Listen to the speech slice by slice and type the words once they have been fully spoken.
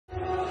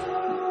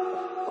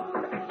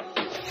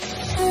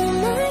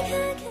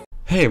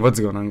Hey, what's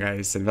going on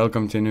guys, and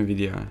welcome to a new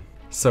video.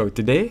 So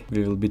today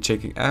we will be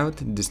checking out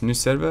this new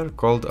server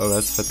called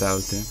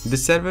OS-Fatality.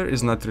 This server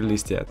is not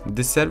released yet.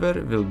 This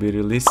server will be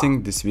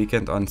releasing this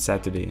weekend on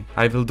Saturday.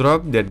 I will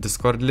drop their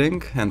Discord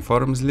link and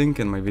forums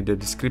link in my video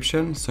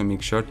description, so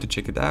make sure to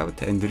check it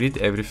out and read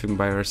everything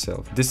by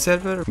yourself. This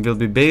server will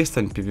be based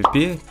on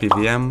PvP,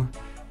 PVM.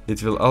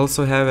 It will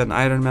also have an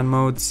Iron Man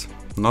modes,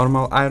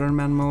 normal Iron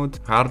Man mode,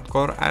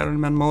 hardcore Iron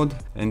Man mode,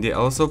 and they're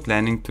also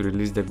planning to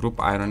release the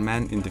group Iron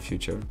Man in the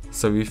future.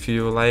 So if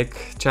you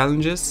like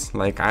challenges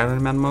like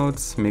Iron Man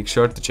modes, make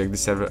sure to check the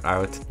server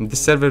out. This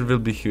server will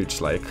be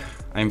huge, like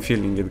I'm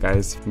feeling it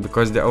guys,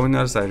 because the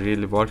owners are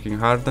really working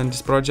hard on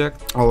this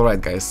project.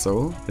 Alright guys,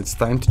 so it's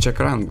time to check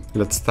around.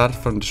 Let's start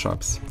from the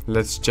shops.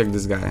 Let's check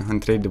this guy,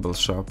 Untradeable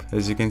shop.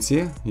 As you can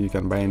see, you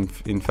can buy an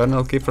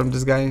Infernal Cape from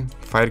this guy,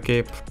 Fire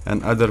Cape,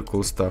 and other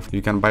cool stuff.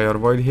 You can buy your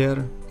Void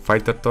here,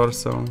 Fighter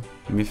Torso,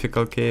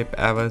 Mythical Cape,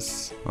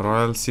 Avas,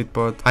 Royal Seed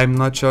Pot. I'm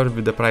not sure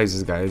with the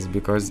prices guys,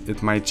 because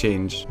it might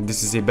change.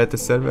 This is a beta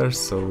server,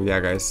 so yeah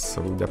guys,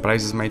 so the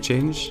prices might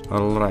change.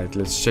 Alright,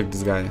 let's check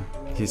this guy.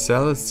 He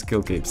sells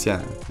skill capes,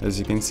 yeah. As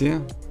you can see,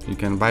 you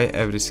can buy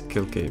every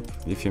skill cape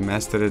if you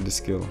master the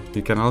skill.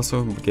 You can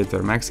also get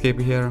your max cape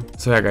here.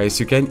 So yeah guys,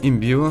 you can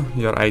imbue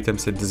your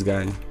items at this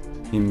guy.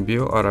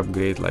 Imbue or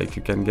upgrade, like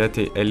you can get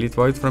a elite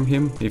void from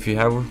him. If you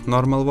have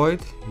normal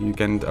void, you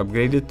can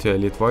upgrade it to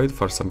elite void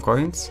for some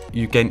coins.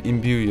 You can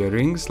imbue your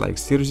rings like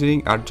Steer's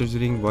ring, Archer's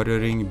ring, Warrior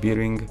ring, B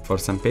ring for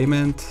some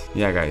payment.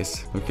 Yeah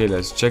guys, okay,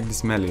 let's check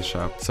this melee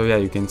shop. So yeah,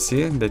 you can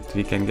see that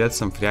we can get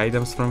some free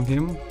items from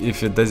him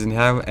if it doesn't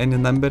have any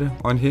number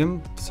on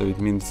him, so it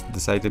means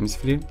this item is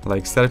free.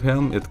 Like Serp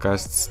helm, it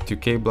costs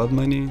 2k blood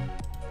money.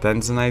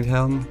 Tanzanite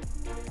helm,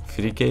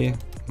 3k.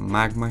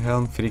 Magma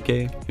helm,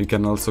 3k. You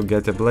can also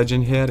get a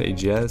bludgeon here,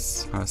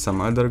 AGS, some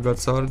other god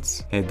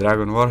swords, a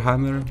dragon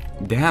warhammer.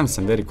 Damn,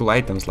 some very cool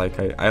items. Like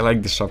I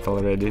like the shop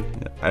already.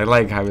 I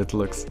like how it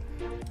looks.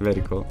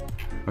 Very cool.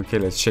 Okay,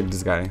 let's check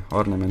this guy,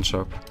 ornament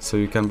shop. So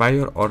you can buy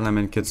your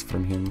ornament kits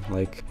from him.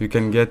 Like you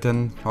can get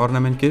an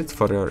ornament kit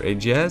for your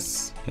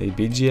AGS, a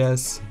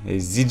BGS, a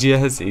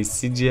ZGS, a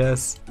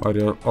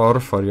CGS, or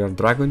for your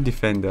dragon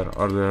defender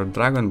or your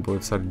dragon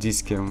boots or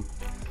D-skim.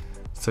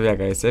 So yeah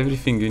guys,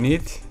 everything you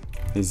need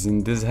is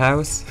in this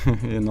house,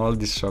 in all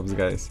these shops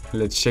guys.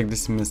 Let's check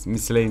this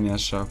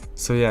miscellaneous shop.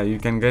 So yeah, you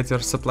can get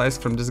your supplies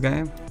from this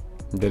guy.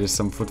 There is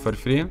some food for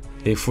free.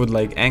 A food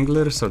like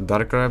anglers or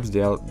dark crabs,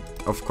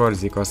 of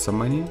course they cost some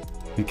money.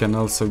 You can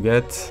also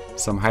get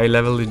some high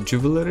level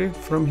jewelry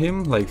from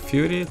him, like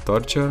Fury,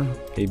 Torture,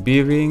 a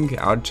B ring,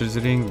 Archer's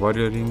ring,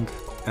 Warrior ring,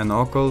 an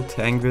occult,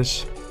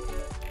 Anguish.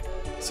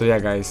 So yeah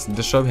guys,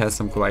 the shop has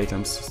some cool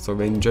items, so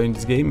when enjoying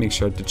this game, make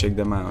sure to check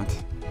them out.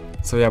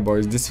 So yeah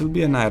boys, this will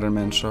be an Iron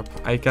Man shop.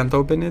 I can't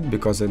open it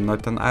because I'm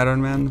not an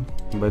Iron Man,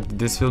 but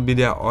this will be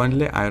the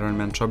only Iron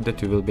Man shop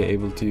that you will be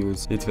able to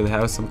use. It will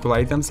have some cool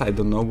items, I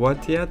don't know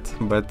what yet,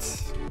 but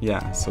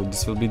yeah, so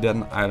this will be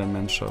the Iron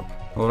Man shop.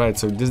 Alright,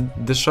 so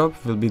this shop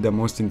will be the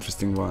most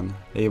interesting one,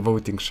 a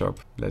voting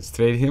shop. Let's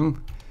trade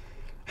him.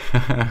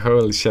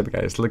 Holy shit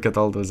guys, look at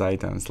all those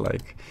items,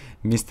 like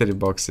mystery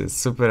boxes,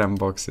 super M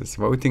boxes,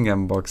 voting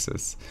M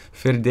boxes,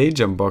 third age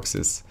M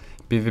boxes,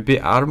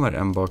 PvP armor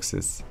M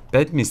boxes,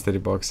 pet mystery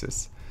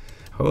boxes.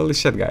 Holy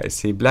shit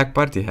guys, a black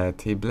party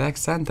hat, a black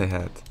Santa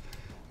hat,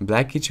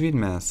 black Halloween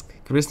mask,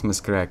 Christmas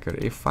cracker,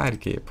 a fire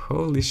cape.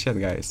 Holy shit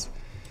guys,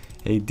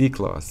 a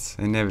D-claws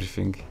and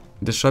everything.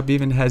 The shop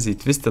even has a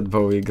twisted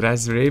bow, a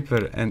grass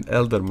raper and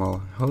elder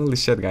maul. Holy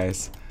shit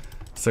guys.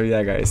 So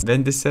yeah guys,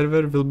 when this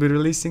server will be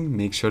releasing,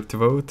 make sure to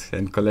vote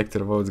and collect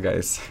your votes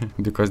guys,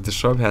 because the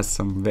shop has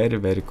some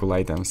very cool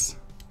items.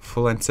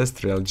 Full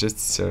ancestral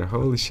justice,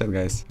 holy shit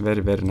guys,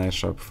 very nice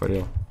shop for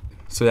real.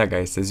 So yeah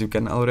guys, as you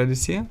can already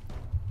see,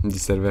 the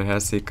server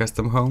has a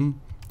custom home.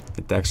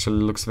 It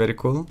actually looks very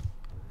cool.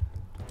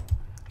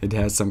 It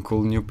has some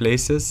cool new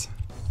places.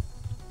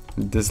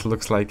 This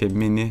looks like a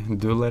mini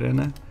duel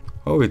arena.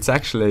 Oh, it's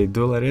actually a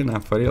duel arena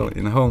for real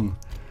in home.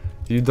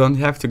 You don't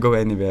have to go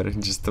anywhere,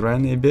 just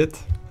run a bit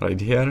right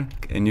here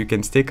and you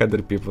can stake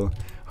other people.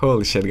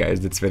 Holy shit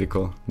guys, that's very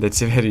cool.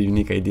 That's a very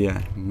unique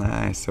idea.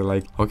 Nice. So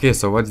like, okay,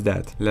 so what's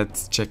that?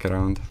 Let's check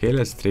around. Okay,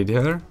 let's trade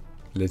her.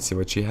 Let's see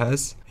what she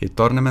has. A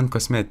tournament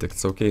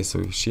cosmetics. Okay,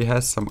 so she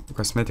has some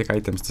cosmetic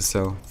items to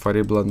sell for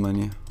a blood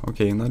money.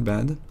 Okay, not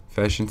bad.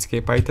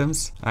 Fashionscape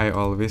items. I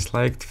always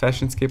liked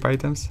fashionscape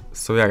items.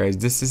 So yeah guys,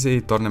 this is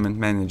a tournament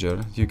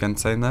manager. You can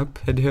sign up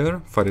at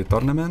her for a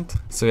tournament.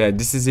 So yeah,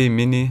 this is a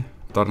mini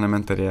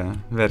tournament area.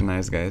 Very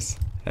nice guys.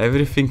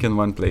 Everything in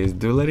one place.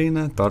 Duel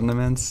arena,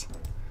 tournaments,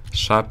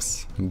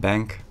 shops,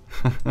 bank.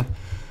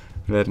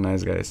 Very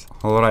nice guys.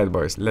 Alright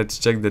boys, let's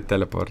check the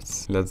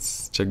teleports.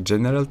 Let's check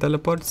general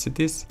teleport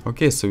cities.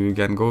 Okay, so you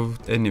can go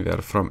anywhere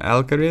from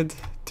Alcarid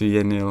to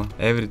Yenil.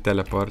 Every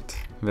teleport.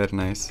 Very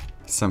nice.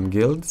 Some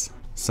guilds,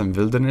 some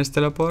wilderness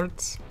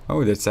teleports.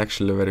 Oh, that's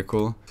actually very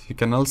cool. You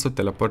can also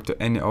teleport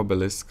to any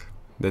obelisk.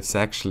 That's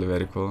actually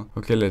very cool.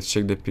 Okay, let's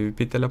check the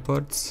PvP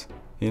teleports.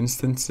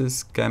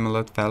 instances,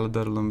 Camelot,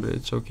 Falador,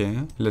 Lumbridge. Okay,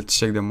 let's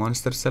check the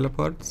monsters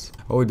teleports.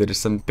 Oh, there is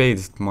some paid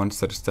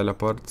monsters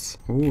teleports.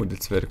 Ooh,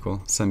 that's very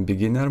cool. Some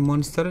beginner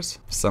monsters,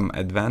 some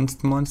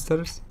advanced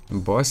monsters,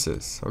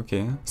 bosses.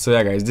 Okay, so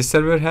yeah guys, this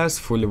server has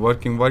fully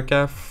working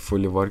Warcraft,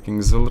 fully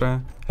working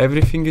Zulrah.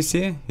 Everything you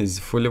see is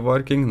fully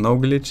working, no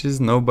glitches,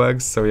 no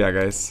bugs. So yeah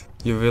guys,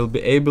 you will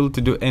be able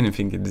to do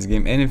anything in this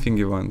game, anything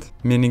you want.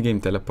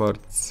 Minigame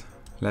teleports,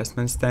 Last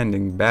Man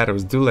Standing,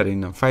 Barrows, Duel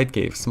Arena, Fight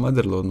Caves,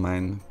 Motherload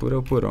Mine,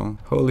 Puro.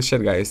 Holy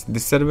shit guys,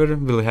 this server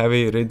will have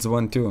a Raids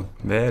 1 too.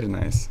 Very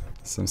nice.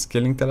 Some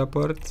skilling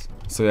teleports.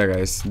 So yeah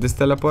guys, this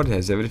teleport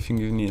has everything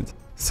you need.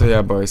 So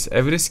yeah boys,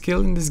 every skill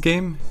in this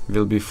game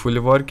will be fully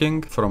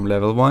working from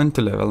level 1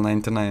 to level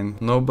 99.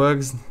 No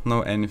bugs,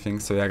 no anything.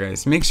 So yeah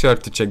guys, make sure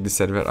to check the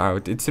server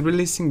out. It's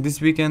releasing this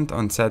weekend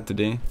on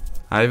Saturday.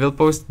 I will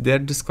post their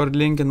Discord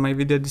link in my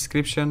video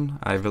description.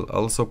 I will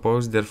also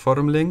post their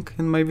forum link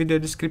in my video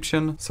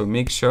description. So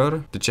make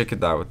sure to check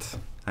it out.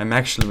 I'm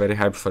actually very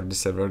hyped for this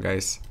server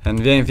guys.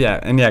 And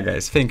yeah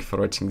guys, thank you for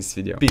watching this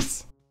video.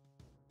 Peace.